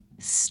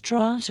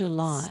Strata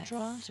Life.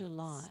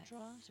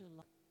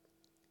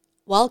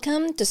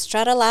 Welcome to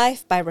Strata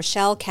Life by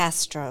Rochelle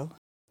Castro,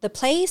 the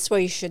place where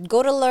you should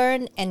go to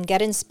learn and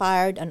get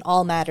inspired on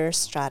all matters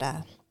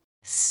Strata.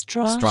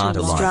 Strata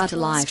Life. Strata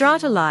Life.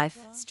 Strata Life.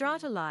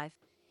 Strata Life.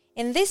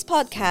 In this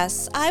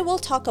podcast, I will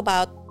talk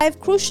about 5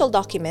 crucial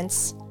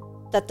documents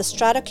that the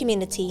Strata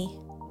community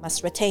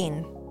must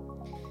retain.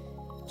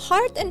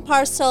 Part and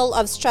parcel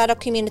of Strata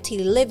community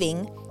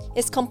living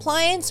is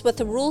compliance with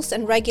the rules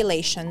and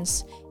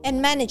regulations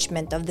and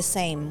management of the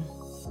same.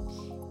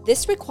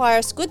 This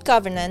requires good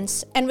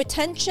governance and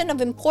retention of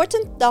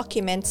important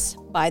documents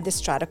by the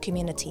Strata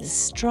community.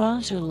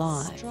 Strata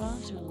Life.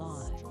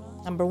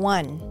 Number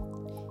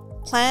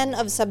 1. Plan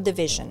of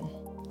subdivision.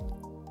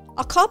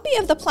 A copy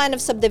of the plan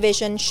of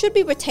subdivision should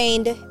be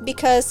retained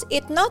because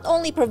it not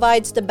only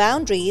provides the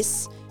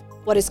boundaries,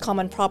 what is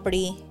common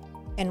property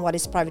and what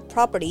is private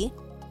property,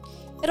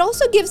 it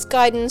also gives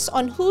guidance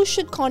on who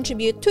should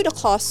contribute to the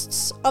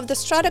costs of the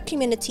Strata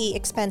community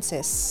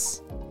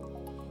expenses.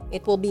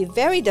 It will be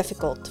very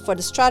difficult for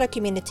the Strata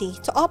community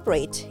to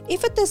operate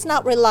if it does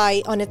not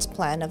rely on its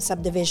plan of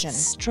subdivision.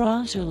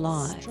 Strata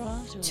Life.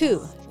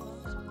 2.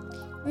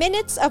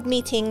 Minutes of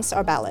meetings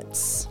or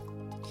ballots.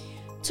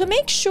 To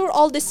make sure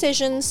all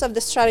decisions of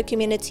the Strata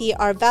community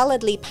are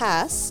validly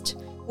passed,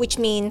 which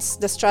means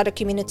the Strata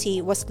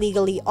community was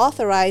legally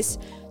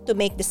authorized to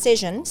make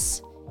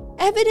decisions,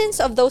 evidence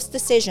of those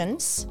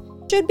decisions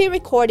should be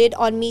recorded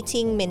on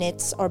meeting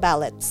minutes or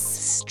ballots.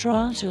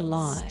 Strata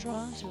Life.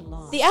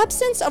 The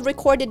absence of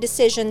recorded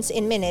decisions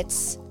in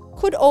minutes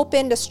could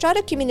open the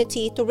Strata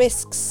community to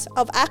risks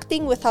of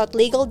acting without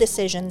legal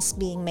decisions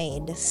being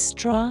made.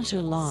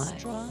 Strata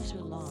Life.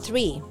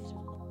 3.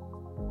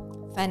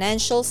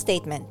 Financial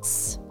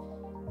statements.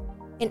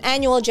 In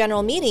annual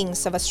general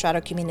meetings of a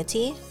Strata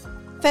community,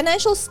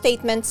 financial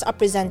statements are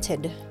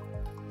presented.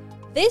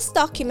 This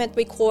document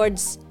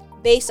records,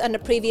 based on the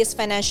previous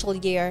financial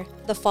year,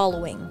 the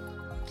following: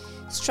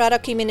 Strata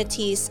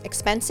community's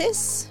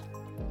expenses,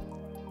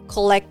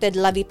 collected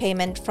levy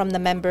payment from the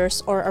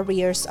members or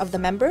arrears of the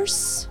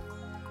members.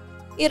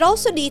 It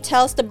also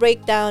details the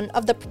breakdown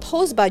of the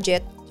proposed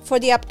budget for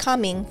the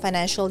upcoming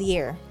financial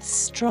year.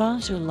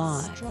 Strata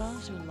Life.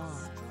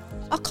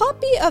 A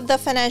copy of the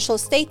financial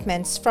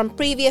statements from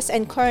previous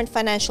and current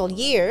financial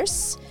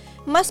years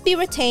must be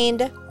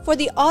retained for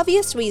the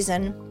obvious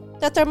reason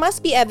that there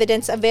must be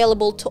evidence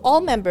available to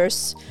all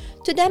members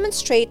to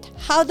demonstrate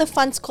how the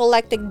funds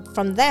collected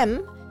from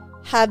them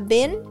have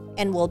been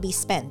and will be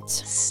spent.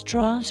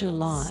 Strata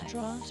Life.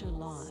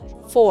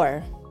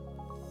 4.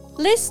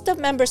 List of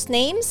members'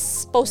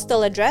 names,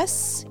 postal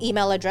address,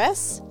 email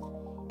address,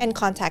 and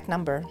contact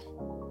number.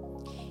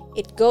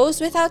 It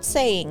goes without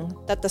saying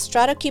that the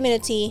Strata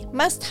community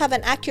must have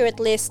an accurate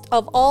list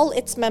of all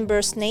its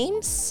members'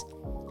 names,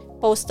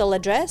 postal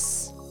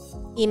address,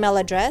 email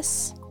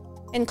address,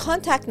 and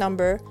contact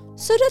number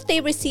so that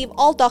they receive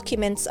all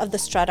documents of the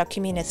Strata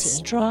community.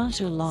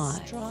 Strata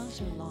Life.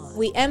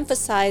 We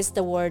emphasize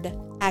the word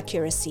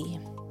accuracy.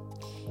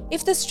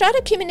 If the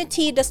Strata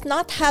community does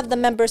not have the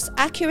members'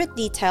 accurate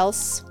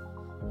details,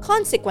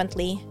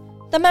 consequently,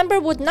 the member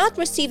would not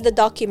receive the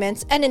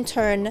documents, and in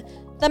turn,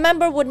 the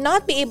member would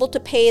not be able to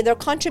pay their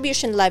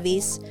contribution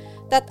levies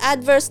that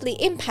adversely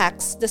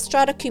impacts the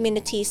Strata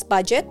community's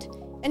budget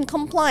and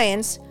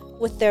compliance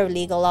with their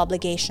legal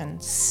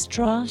obligations.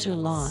 Strata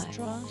Life.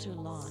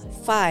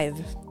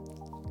 5.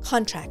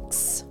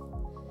 Contracts.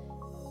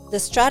 The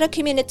Strata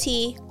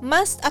community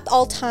must at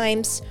all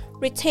times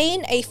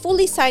retain a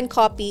fully signed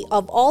copy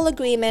of all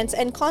agreements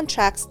and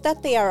contracts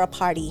that they are a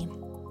party.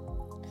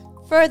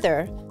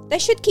 Further, they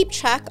should keep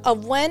track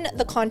of when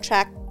the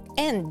contract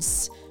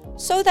ends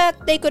so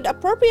that they could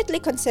appropriately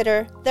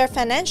consider their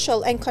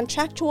financial and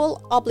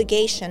contractual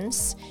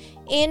obligations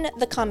in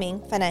the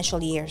coming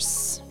financial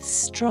years.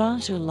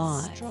 Strata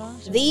Life.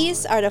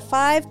 These are the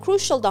 5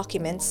 crucial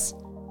documents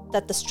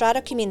that the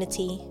Strata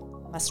community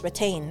must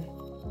retain.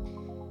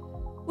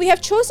 We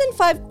have chosen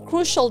 5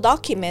 crucial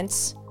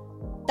documents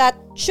that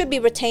should be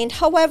retained.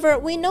 However,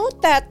 we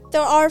note that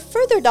there are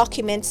further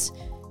documents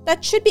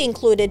that should be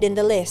included in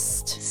the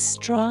list.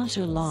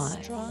 Strata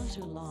Life.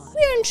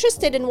 We are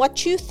interested in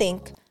what you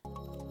think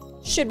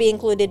should be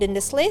included in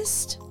this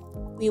list.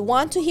 We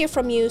want to hear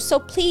from you, so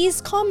please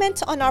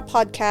comment on our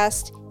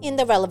podcast in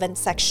the relevant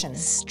section.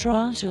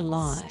 Strata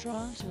Life.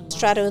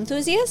 Strata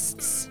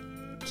enthusiasts,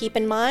 keep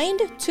in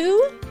mind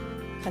to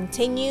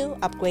continue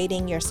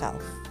upgrading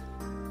yourself.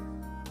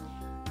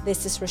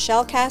 This is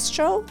Rochelle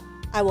Castro.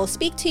 I will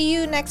speak to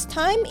you next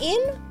time in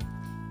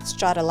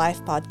Strata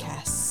Life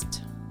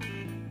Podcast.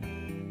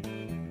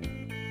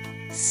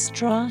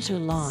 Strata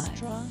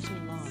Life.